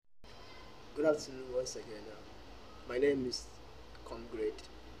Good afternoon once again. My name is Comgrade.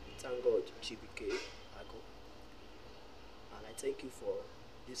 Thank God GBK Ako, and I thank you for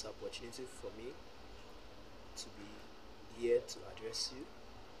this opportunity for me to be here to address you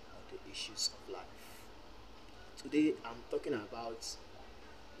on the issues of life. Today I'm talking about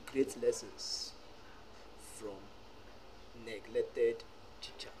great lessons from neglected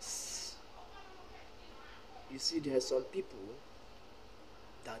teachers. You see, there are some people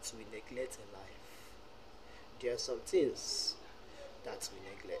that we neglect in life. There are some things that we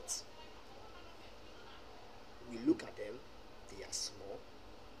neglect. We look at them, they are small.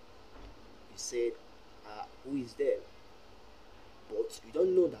 You say, who is them? But you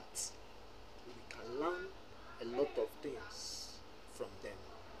don't know that we can learn a lot of things from them.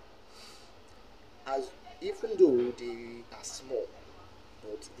 As even though they are small,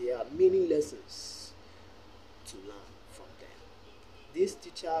 but there are many lessons to learn from them. These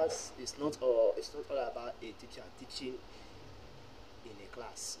teachers is not all. It's not all about a teacher teaching in a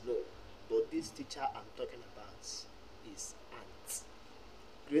class. No, but this teacher I'm talking about is ants.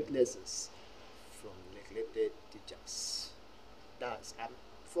 Great lessons from neglected teachers. That's I'm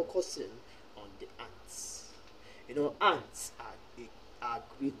focusing on the ants. You know, ants are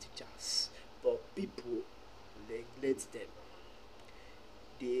great teachers, but people neglect them.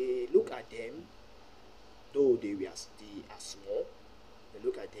 They look at them, though they are small. They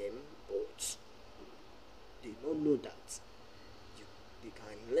look at them, but they don't know that they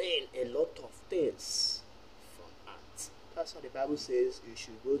can learn a lot of things from ants. That's why the Bible says you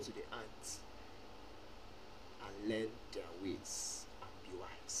should go to the ants and learn their ways and be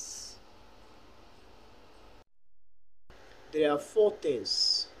wise. There are four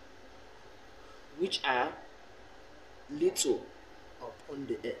things which are little upon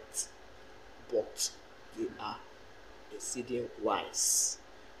the earth, but they are exceeding wise.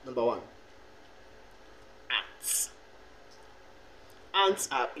 Number one, ants. Ants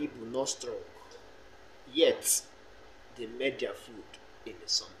are people not strong, yet they made their food in the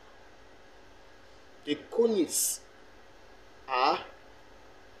summer. The conies are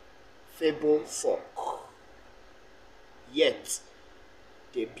feeble folk, yet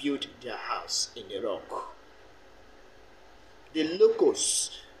they build their house in the rock. The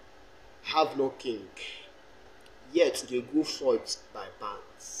locusts have no king, yet they go forth by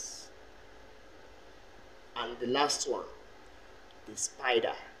bands. And the last one, the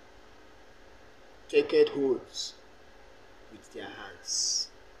spider, taketh holds with their hands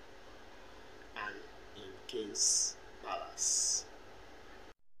and encase palace.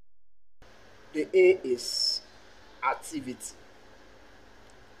 The A is activity.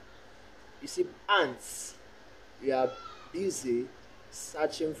 You see, ants, they are busy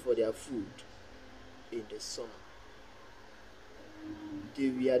searching for their food in the summer. They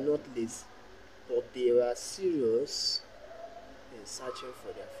were not lazy, but they were serious in searching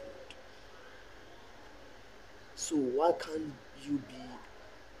for their food. So why can't you be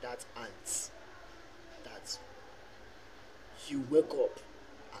that ant that you wake up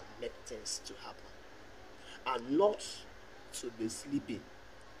and make things to happen, and not to be sleeping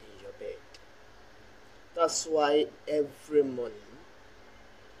in your bed? That's why every morning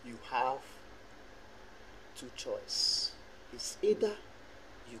you have two choices. It's either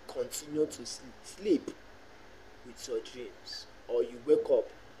you continue to sleep with your dreams, or you wake up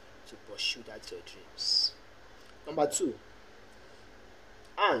to pursue that your dreams. Number two,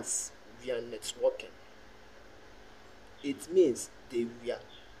 ants were networking. It means they were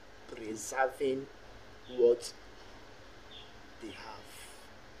preserving what they have.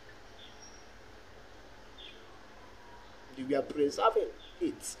 They were preserving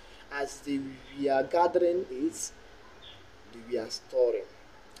it. As they were gathering it, they were storing.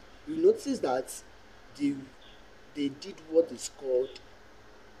 You notice that they did what is called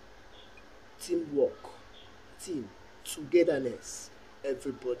teamwork, team, togetherness.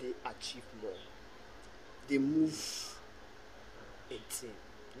 Everybody achieved more. They move a team,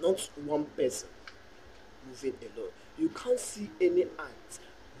 not one person moving alone. You can't see any ant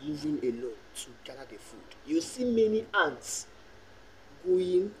moving alone to gather the food. You see many ants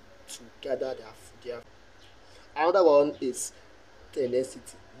going to gather their. Another one is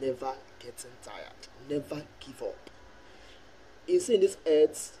tenacity, never getting tired, never give up. You see, in this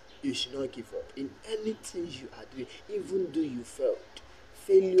earth, you should not give up in anything you are doing, even though you failed.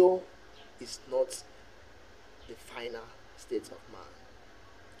 Failure is not the final state of man.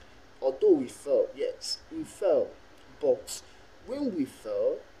 Although we fail, yes, we fail, but when we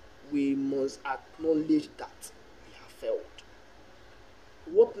fail, we must acknowledge that we have failed.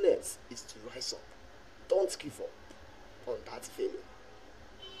 What next is to rise up. Don't give up on that failure.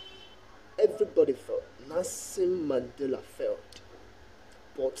 Everybody failed. Nelson Mandela failed,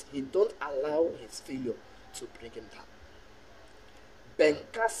 but he don't allow his failure to bring him down. Ben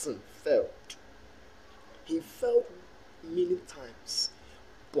Carson failed. He failed many times,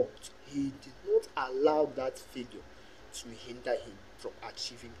 but he did not allow that failure to hinder him from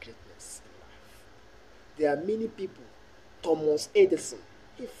achieving greatness in life. There are many people. Thomas Edison,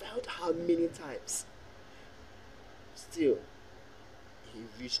 he failed how many times? Still, he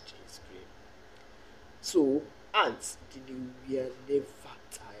reached his dream. So, ants, they were never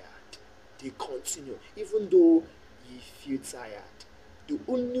tired. They continue, even though you feel tired. The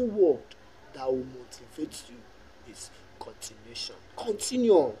only word that will motivate you is continuation.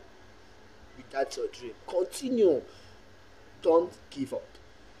 Continue without your dream. Continue. Don't give up.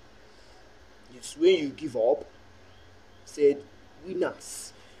 It's when you give up, said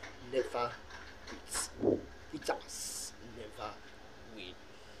winners never quit. Quitters never win.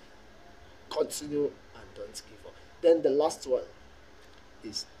 Continue and don't give up. Then the last one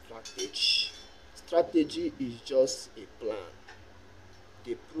is strategy. Strategy is just a plan,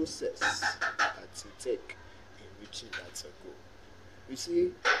 the process that you take in reaching that goal. You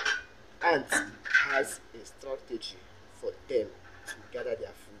see, ants has a strategy for them to gather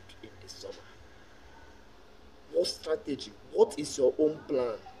their food in the summer. What strategy? What is your own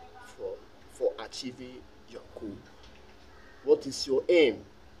plan for achieving your goal? What is your aim?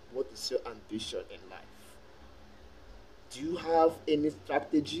 What is your ambition in life? Do you have any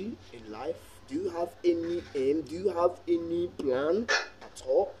strategy in life? Do you have any aim? Do you have any plan at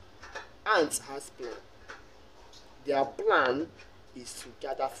all? Ants has plan. Their plan is to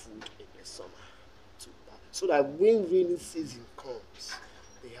gather food in the summer, so that when rainy season comes,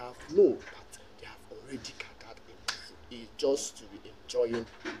 they have known that they have already gathered enough food. It's just to be enjoying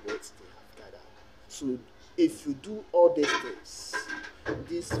what they have gathered. So if you do all these things,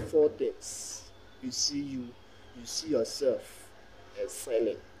 these 4 things, you see yourself excelling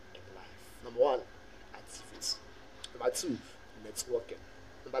in life. Number 1, activity. Number 2, networking.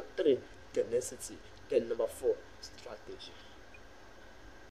 Number 3, tenacity. Then number 4, strategy.